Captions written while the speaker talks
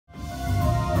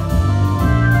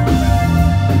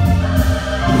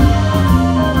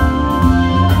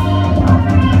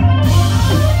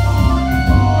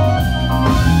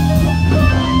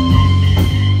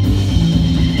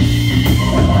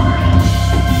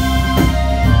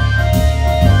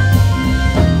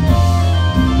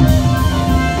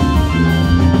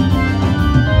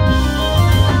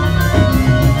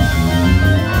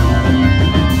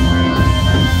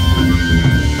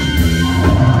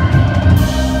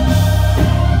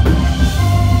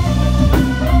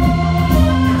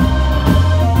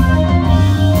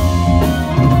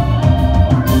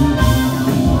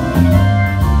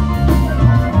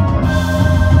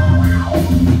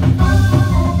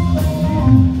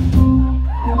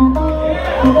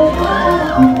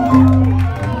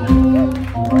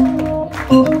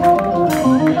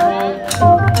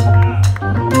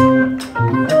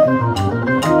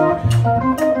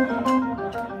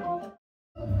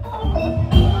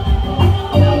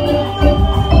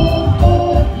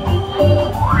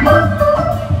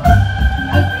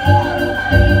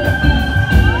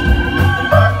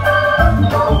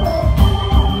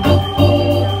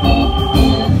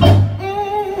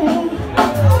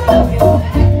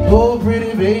Oh,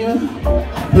 pretty baby,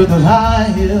 put those high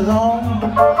heels on.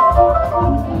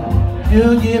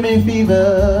 You give me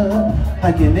fever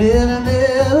like you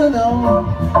never know.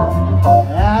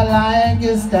 I like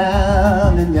your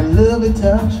style and your lovely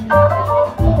touch.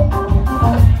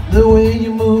 The way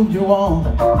you move, you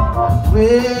want, the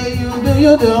way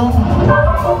you do.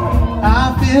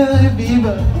 I feel the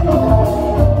fever,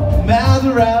 miles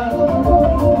around.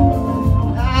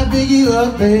 I pick you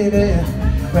up, baby,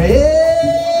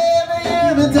 wherever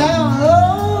you're in town.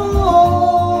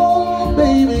 Oh,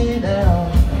 baby, now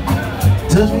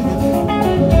touch me.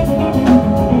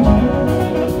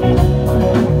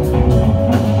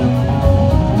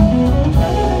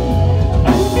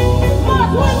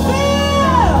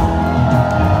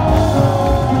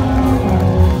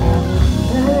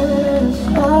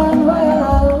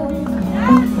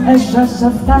 It's just a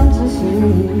fantasy,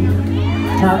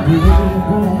 now baby,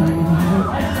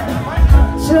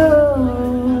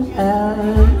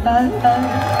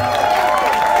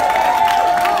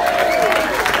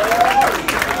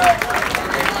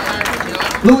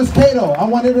 Louis Kato, I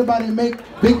want everybody to make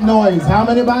big noise. How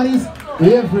many bodies?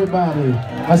 Everybody.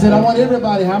 I said I want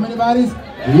everybody. How many bodies?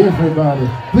 Everybody.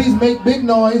 Please make big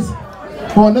noise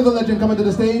for another legend coming to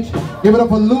the stage. Give it up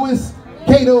for Louis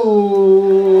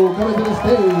Kato coming to the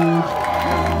stage.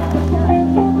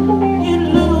 Get a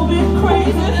little bit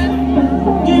crazy.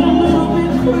 Get a little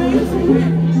bit crazy.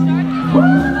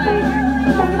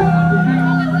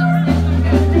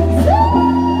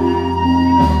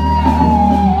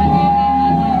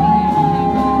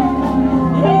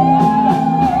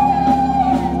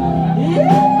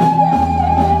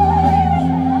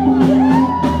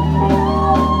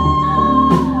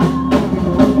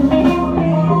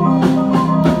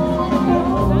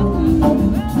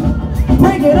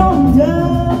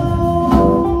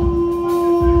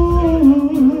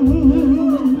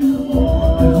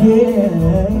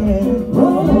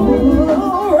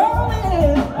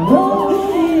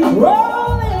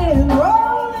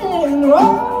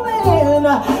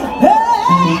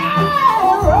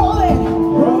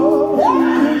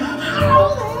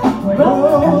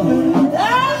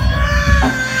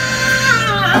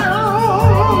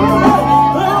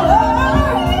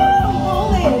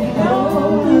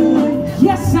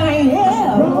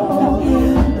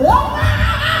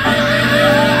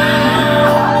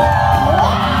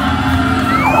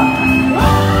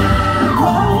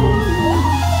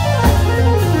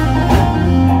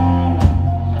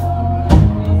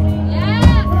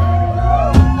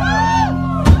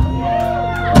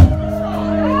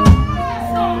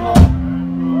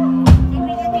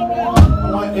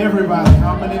 Everybody,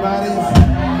 how many bodies?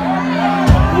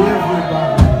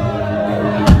 Everybody.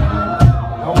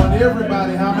 I want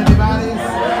everybody, how many bodies?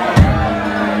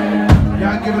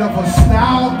 Y'all give it up for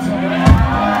Stout.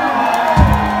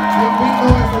 Give big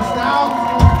noise for Stout.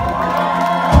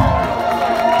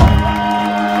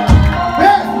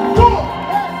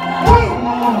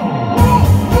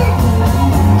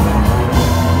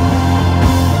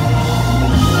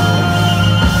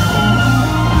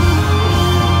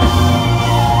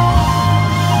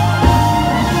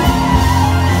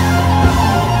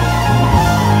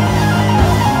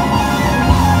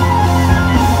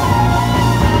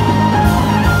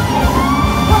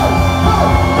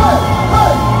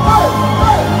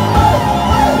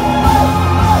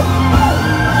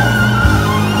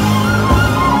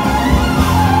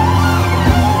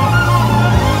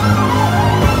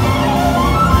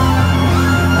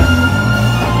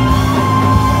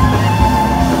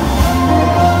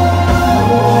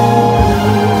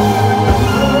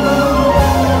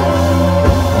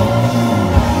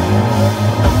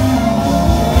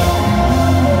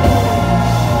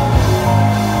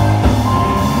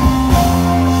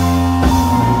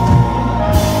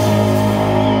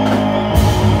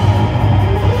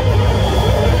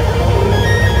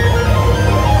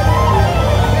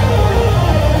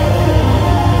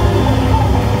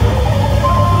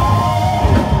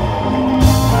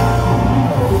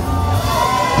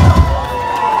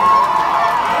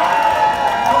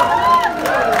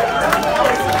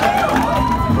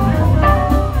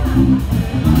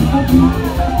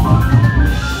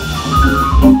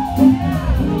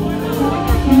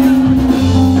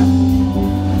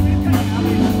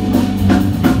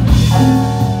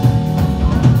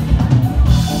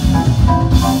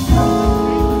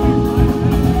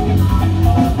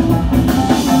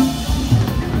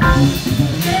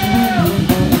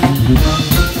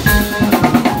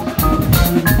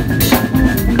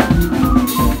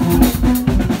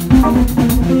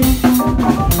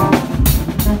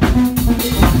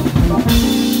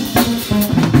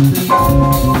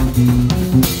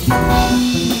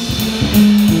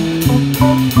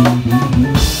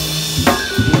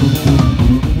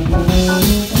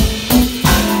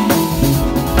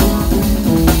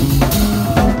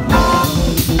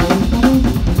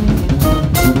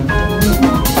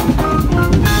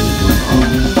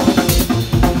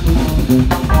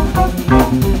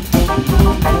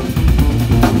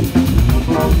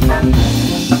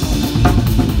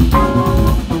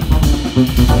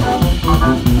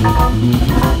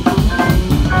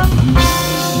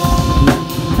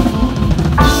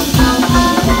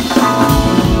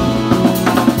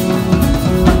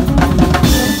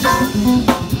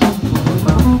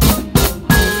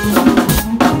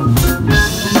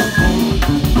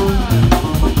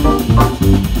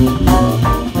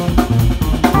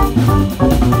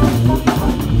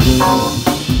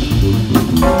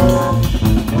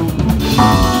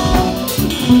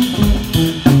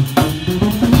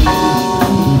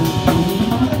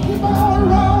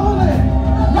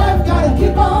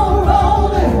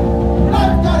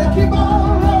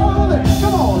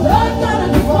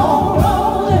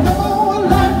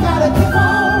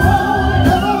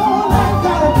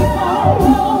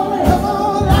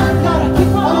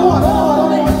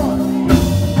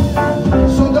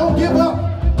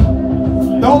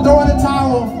 Don't throw in the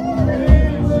towel.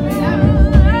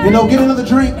 You know, get another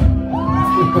drink.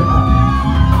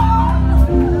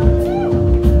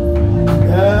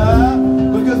 Yeah,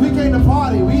 because we came to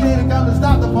party. We didn't come to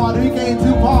stop the party. We came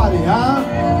to party, huh?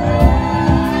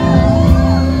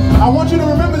 I want you to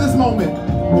remember this moment.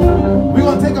 We're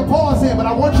going to take a pause here, but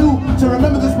I want you to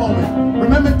remember this moment.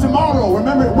 Remember it tomorrow.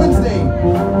 Remember it Wednesday,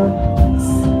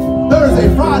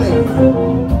 Thursday,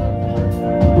 Friday.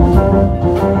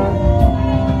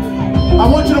 I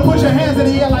want you to put your hands in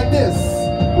the air like this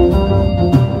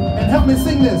and help me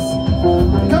sing this.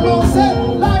 Come on, say,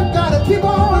 life gotta keep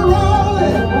on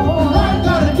rolling. Life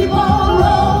gotta keep on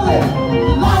rolling.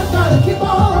 Life gotta keep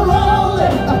on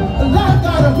rolling. Life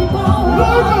gotta keep on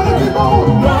rolling. Life gotta keep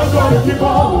on. Life gotta keep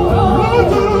on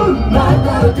rolling. Life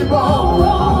gotta keep on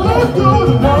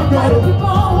rolling. Life gotta keep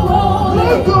on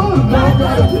rolling. Life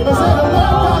gotta keep on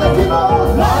rolling.